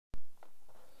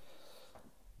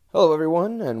Hello,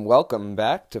 everyone, and welcome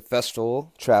back to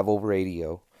Festival Travel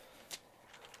Radio.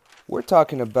 We're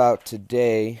talking about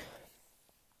today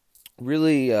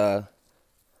really how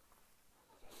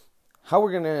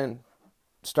we're going to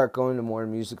start going to more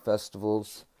music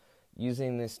festivals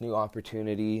using this new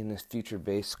opportunity and this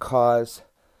future-based cause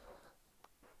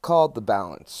called The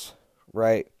Balance,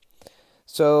 right?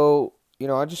 So, I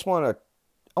want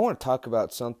to talk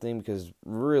about something because it's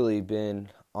really been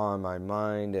on my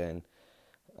mind and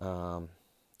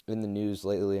in the news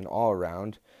lately and all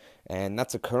around, and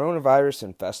that's the coronavirus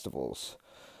and festivals.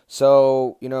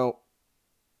 So,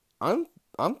 I'm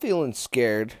feeling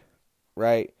scared,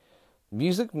 right?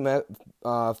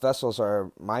 Festivals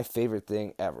are my favorite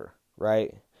thing ever,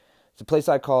 right? It's a place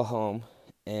I call home,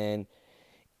 and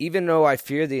even though I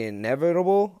fear the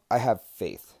inevitable, I have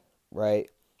faith, right?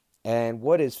 And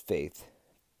what is faith?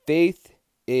 Faith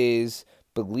is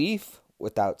belief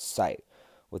without sight,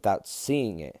 without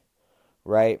seeing it,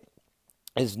 right?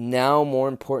 Is now more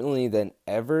importantly than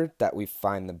ever that we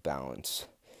find the balance.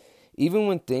 Even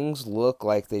when things look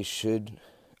like they should,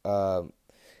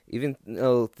 even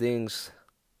though things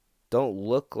don't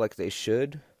look like they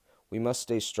should, we must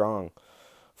stay strong.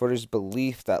 For it is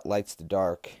belief that lights the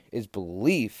dark. It is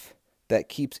belief that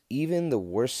keeps even the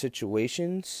worst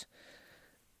situations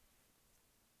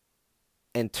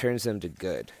and turns them to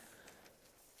good.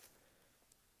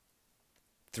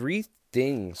 Three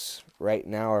things right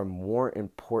now are more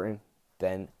important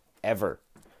than ever.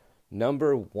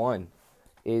 Number one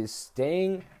is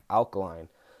staying alkaline.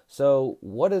 So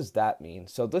what does that mean?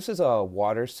 So this is a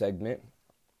water segment.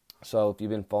 So if you've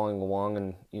been following along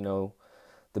and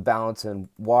the balance in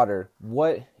water,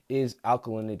 what is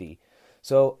alkalinity?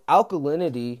 So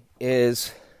alkalinity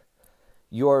is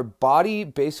your body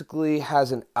basically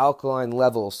has an alkaline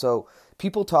level. So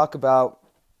people talk about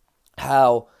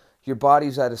how your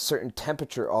body's at a certain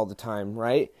temperature all the time,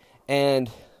 right?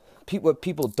 And what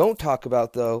people don't talk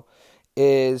about, though,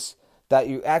 is that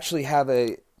you actually have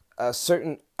a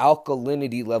certain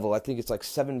alkalinity level. I think it's like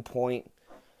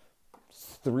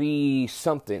 7.3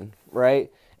 something,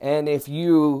 right? And if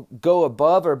you go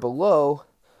above or below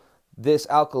this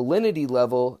alkalinity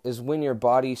level is when your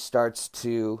body starts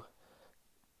to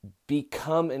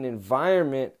become an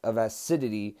environment of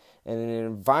acidity and an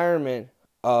environment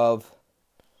of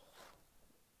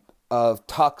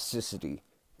toxicity,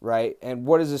 right? And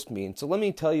what does this mean? So let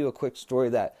me tell you a quick story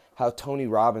that how Tony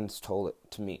Robbins told it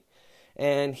to me.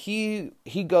 And he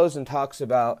goes and talks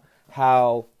about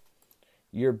how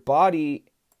your body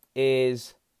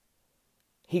is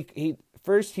he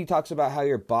talks about how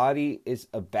your body is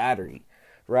a battery,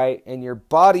 right? And your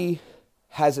body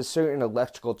has a certain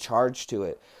electrical charge to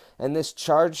it. And this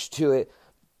charge to it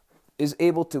is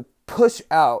able to push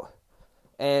out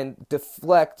and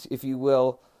deflect, if you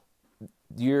will,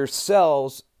 your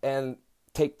cells and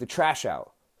take the trash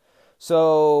out.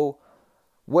 So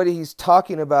what he's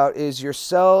talking about is your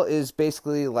cell is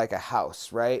basically like a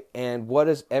house, right? And what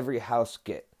does every house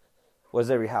get? What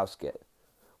does every house get?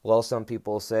 Well, some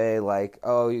people say like,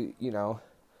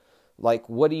 like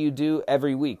what do you do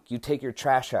every week? You take your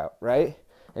trash out, right?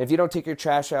 And if you don't take your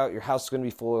trash out, your house is going to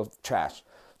be full of trash.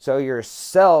 So your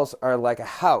cells are like a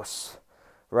house,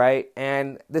 right?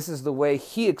 And this is the way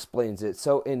he explains it.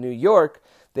 So in New York,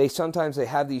 they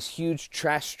have these huge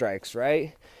trash strikes,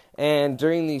 right? And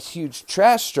during these huge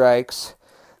trash strikes,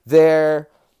 they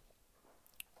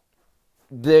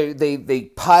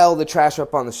pile the trash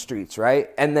up on the streets,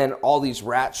 right? And then all these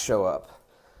rats show up,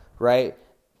 right?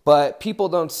 But people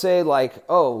don't say like,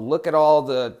 oh, look at all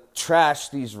the trash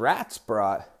these rats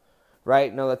brought,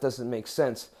 right? No, that doesn't make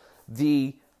sense.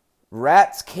 The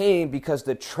rats came because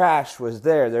the trash was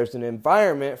there. There's an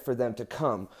environment for them to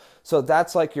come. So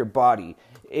that's like your body.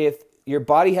 If your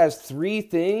body has three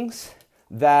things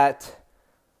that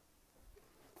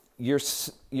your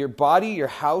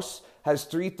house has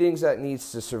three things that it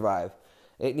needs to survive.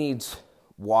 It needs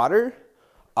water,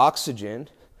 oxygen,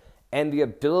 and the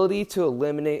ability to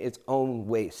eliminate its own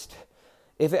waste.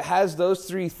 If it has those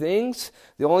three things,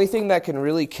 the only thing that can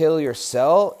really kill your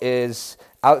cell is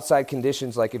outside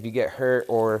conditions, like if you get hurt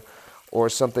or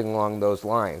something along those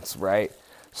lines, right?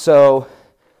 So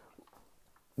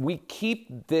we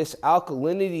keep this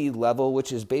alkalinity level,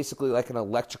 which is basically like an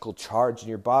electrical charge in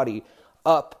your body,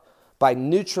 up by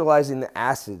neutralizing the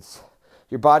acids.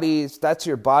 That's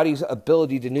your body's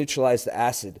ability to neutralize the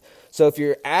acid. So if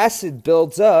your acid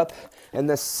builds up and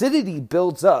the acidity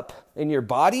builds up in your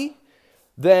body,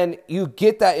 then you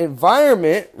get that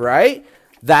environment, right?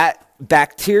 That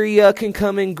bacteria can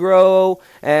come and grow,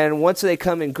 and once they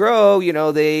come and grow,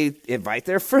 they invite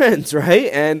their friends, right?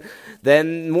 And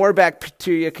then more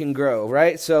bacteria can grow,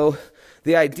 right? So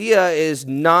the idea is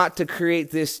not to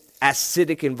create this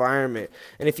acidic environment.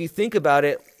 And if you think about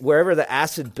it, wherever the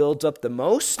acid builds up the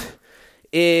most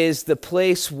is the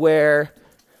place where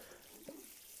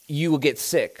you will get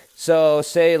sick. So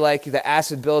say like the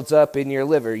acid builds up in your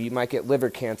liver, you might get liver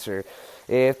cancer.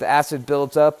 If the acid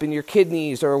builds up in your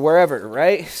kidneys or wherever,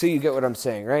 right? So you get what I'm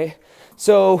saying, right?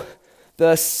 So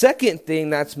the second thing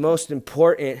that's most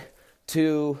important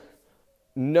to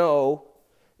know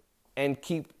and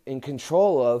keep in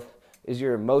control of is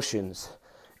your emotions.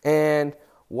 And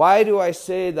why do I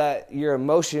say that your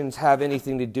emotions have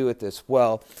anything to do with this?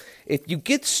 Well, if you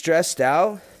get stressed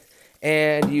out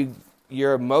and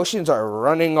your emotions are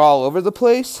running all over the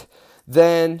place,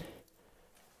 then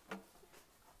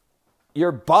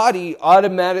your body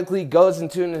automatically goes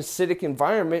into an acidic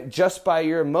environment just by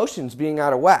your emotions being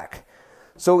out of whack.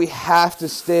 So we have to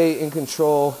stay in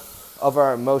control of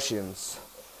our emotions.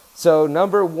 So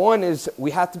number one is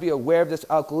we have to be aware of this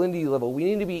alkalinity level. We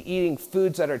need to be eating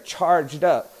foods that are charged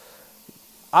up.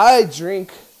 I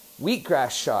drink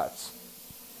wheatgrass shots.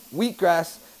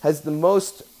 Wheatgrass has the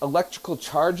most electrical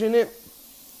charge in it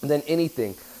than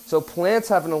anything. So plants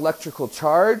have an electrical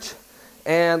charge,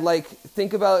 and like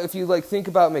think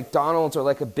about McDonald's or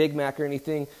like a Big Mac or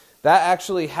anything, that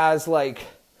actually has like a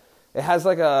it has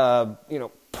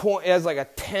like a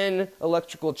 10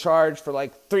 electrical charge for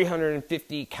like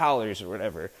 350 calories or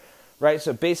whatever, right?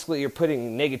 So basically you're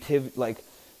putting negative, like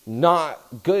not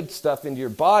good stuff into your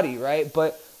body, right?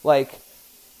 But like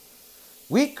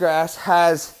wheatgrass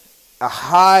has a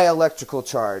high electrical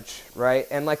charge, right?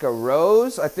 And like a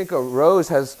rose, I think a rose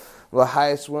has one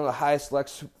of the highest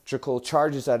electrical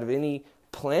charges out of any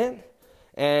plant.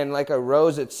 And like a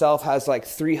rose itself has like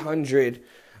 300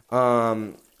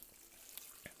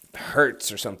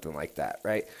 hertz or something like that,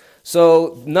 right?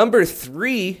 So number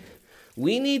 3,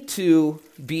 we need to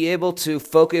be able to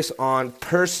focus on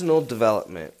personal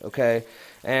development, okay?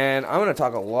 And I'm going to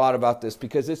talk a lot about this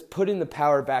because it's putting the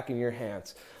power back in your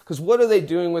hands. Because what are they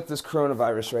doing with this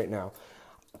coronavirus right now?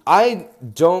 I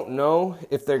don't know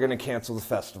if they're going to cancel the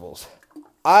festivals.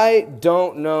 I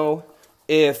don't know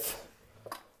if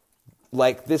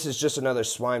like this is just another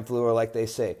swine flu or like they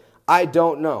say. I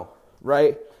don't know,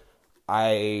 right?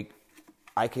 I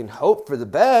can hope for the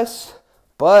best,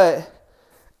 but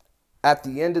at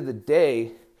the end of the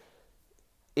day,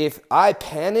 if I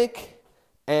panic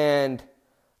and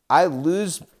I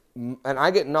lose and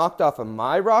I get knocked off of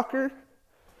my rocker,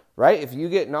 right? If you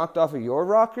get knocked off of your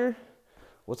rocker,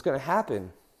 what's going to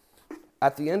happen?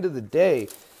 At the end of the day,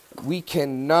 we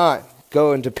cannot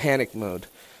go into panic mode.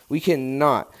 We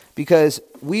cannot, because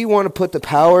we want to put the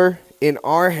power in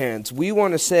our hands. We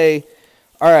want to say,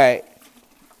 all right,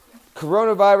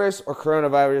 coronavirus or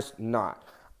coronavirus not.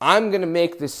 I'm going to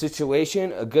make this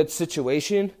situation a good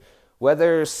situation,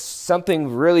 whether something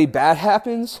really bad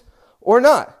happens or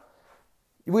not.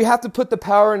 We have to put the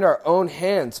power in our own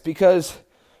hands because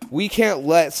we can't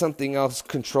let something else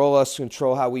control us,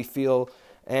 control how we feel,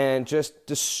 and just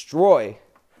destroy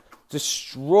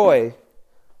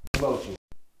emotion.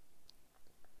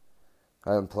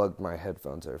 I unplugged my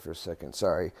headphones there for a second,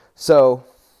 sorry. So,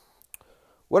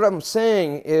 what I'm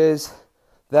saying is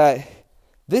that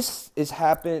this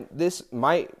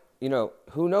might,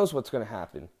 who knows what's going to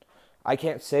happen. I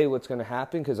can't say what's going to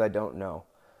happen because I don't know.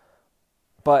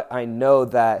 But I know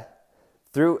that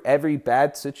through every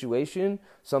bad situation,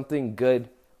 something good,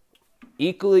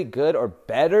 equally good or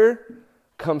better,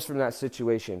 comes from that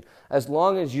situation. As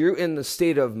long as you're in the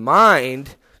state of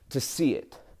mind to see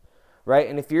it, right?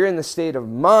 And if you're in the state of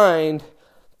mind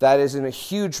that is in a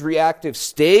huge reactive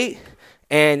state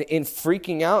and in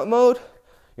freaking out mode,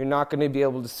 you're not going to be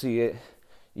able to see it.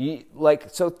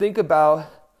 So think about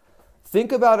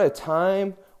a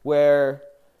time where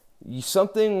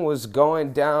something was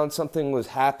going down, something was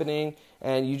happening,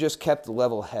 and you just kept a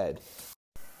level head.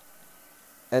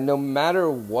 And no matter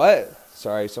what,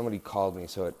 sorry, somebody called me,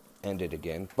 so it ended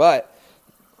again.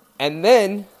 And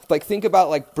then, think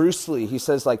about Bruce Lee. He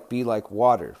says, be like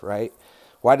water, right?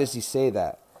 Why does he say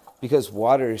that? Because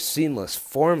water is seamless,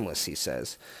 formless, he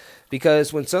says.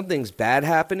 Because when something's bad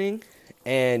happening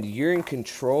and you're in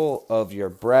control of your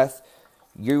breath,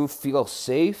 you feel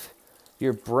safe,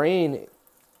 your brain,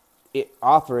 it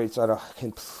operates at a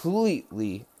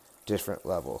completely different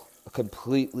level, a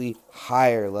completely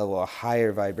higher level, a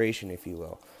higher vibration, if you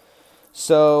will.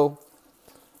 So,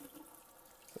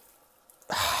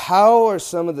 how are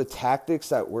some of the tactics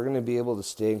that we're going to be able to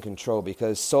stay in control?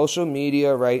 Because social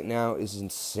media right now is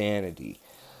insanity.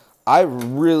 I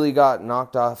really got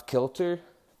knocked off kilter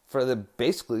for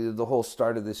basically the whole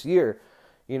start of this year.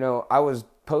 I was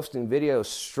posting videos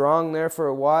strong there for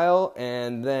a while,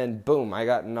 and then boom, I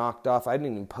got knocked off. I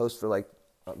didn't even post for like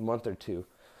a month or two.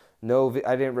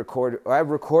 I didn't record. I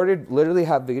literally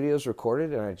have videos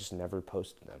recorded, and I just never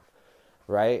posted them,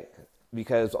 right?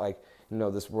 Because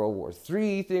this World War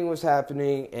III thing was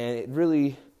happening,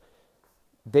 and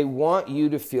they want you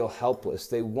to feel helpless.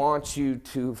 They want you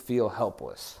to feel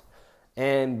helpless.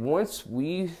 And once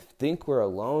we think we're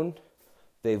alone,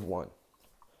 they've won.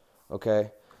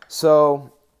 Okay?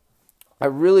 So I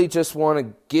really just want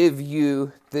to give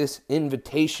you this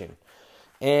invitation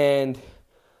and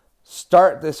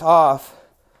start this off.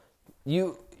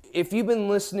 If you've been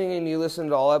listening and you listen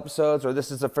to all episodes, or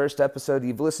this is the first episode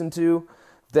you've listened to,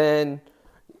 then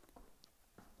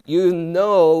you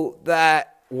know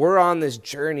that we're on this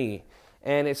journey,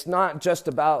 and it's not just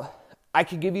about, I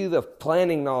could give you the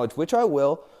planning knowledge, which I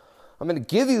will. I'm going to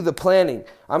give you the planning.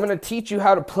 I'm going to teach you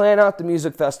how to plan out the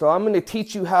music festival. I'm going to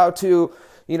teach you how to,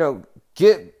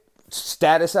 get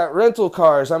status at rental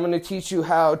cars. I'm going to teach you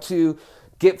how to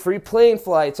get free plane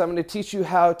flights. I'm going to teach you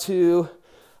how to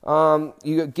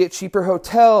you get cheaper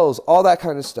hotels. All that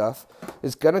kind of stuff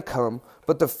is going to come.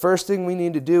 But the first thing we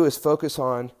need to do is focus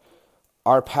on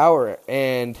our power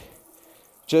and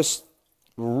just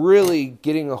really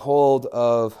getting a hold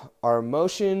of our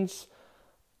emotions,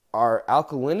 our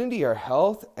alkalinity, our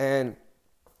health, and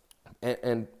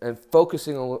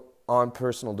focusing on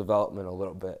personal development a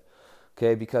little bit.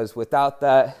 Okay, because without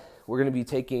that, we're going to be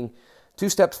taking 2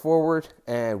 steps forward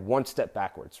and 1 step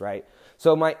backwards, right?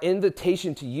 So my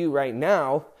invitation to you right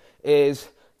now is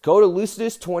go to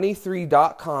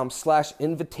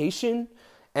lucidus23.com/invitation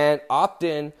and opt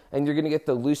in, and you're going to get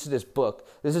the Lucidus book.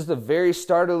 This is the very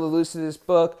start of the Lucidus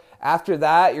book. After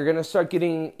that, you're going to start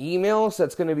getting emails.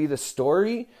 That's going to be the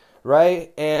story,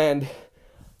 right? And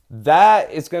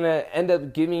that is going to end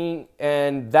up giving,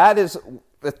 and that is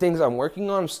the things I'm working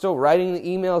on. I'm still writing the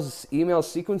email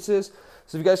sequences.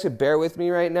 So if you guys could bear with me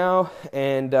right now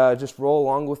and just roll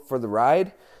along for the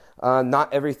ride.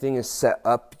 Not everything is set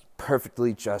up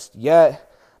perfectly just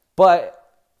yet, but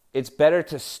it's better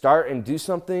to start and do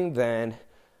something than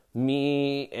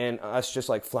me and us just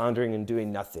like floundering and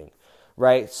doing nothing,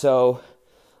 right? So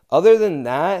other than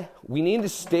that, we need to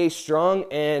stay strong.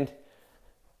 And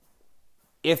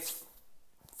if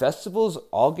festivals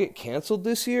all get canceled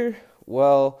this year,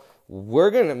 well,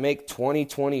 we're going to make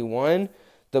 2021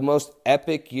 the most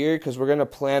epic year, because we're going to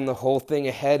plan the whole thing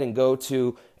ahead and go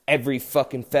to every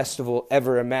fucking festival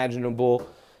ever imaginable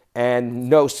and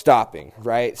no stopping,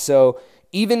 right? So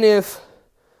even if,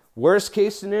 worst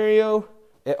case scenario,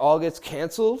 it all gets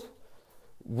canceled,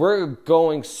 we're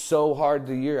going so hard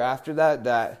the year after that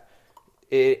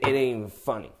it ain't even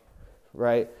funny,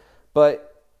 right?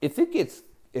 But if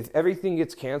everything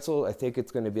gets canceled, I think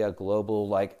it's going to be a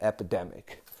global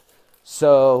epidemic.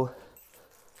 So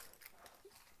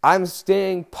I'm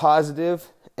staying positive,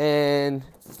 and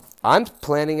I'm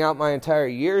planning out my entire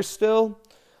year still.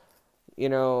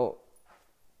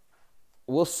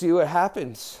 We'll see what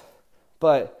happens.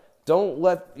 But don't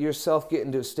let yourself get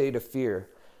into a state of fear.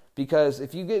 Because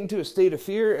if you get into a state of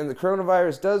fear and the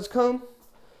coronavirus does come,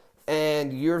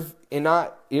 and your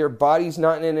body's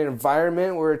not in an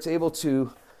environment where it's able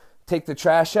to take the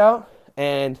trash out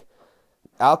and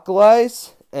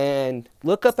alkalize, and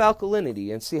look up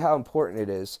alkalinity and see how important it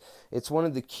is. It's one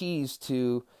of the keys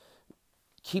to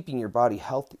keeping your body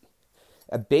healthy.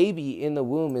 A baby in the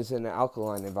womb is in an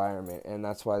alkaline environment, and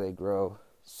that's why they grow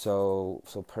so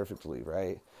perfectly,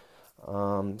 right?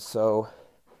 So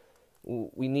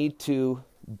we need to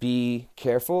be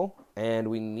careful, and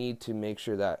we need to make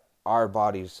sure that our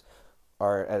bodies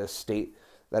are at a state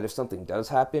that if something does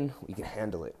happen, we can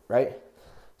handle it, right?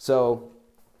 So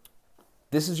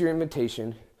this is your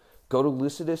invitation. Go to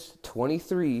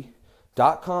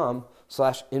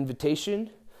lucidus23.com/invitation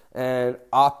and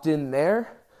opt in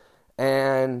there.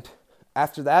 And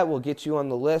after that, we'll get you on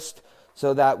the list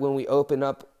so that when we open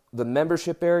up the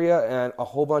membership area and a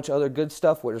whole bunch of other good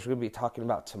stuff, which we're going to be talking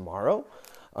about tomorrow,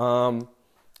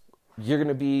 you're going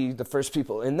to be the first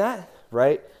people in that,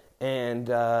 right? And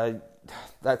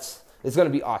it's going to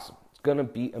be awesome. It's going to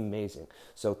be amazing.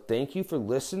 So thank you for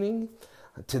listening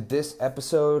to this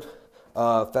episode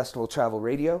of Festival Travel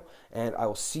Radio, and I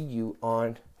will see you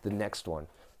on the next one.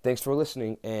 Thanks for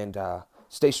listening, and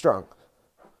stay strong.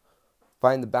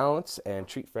 Find the balance and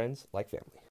treat friends like family.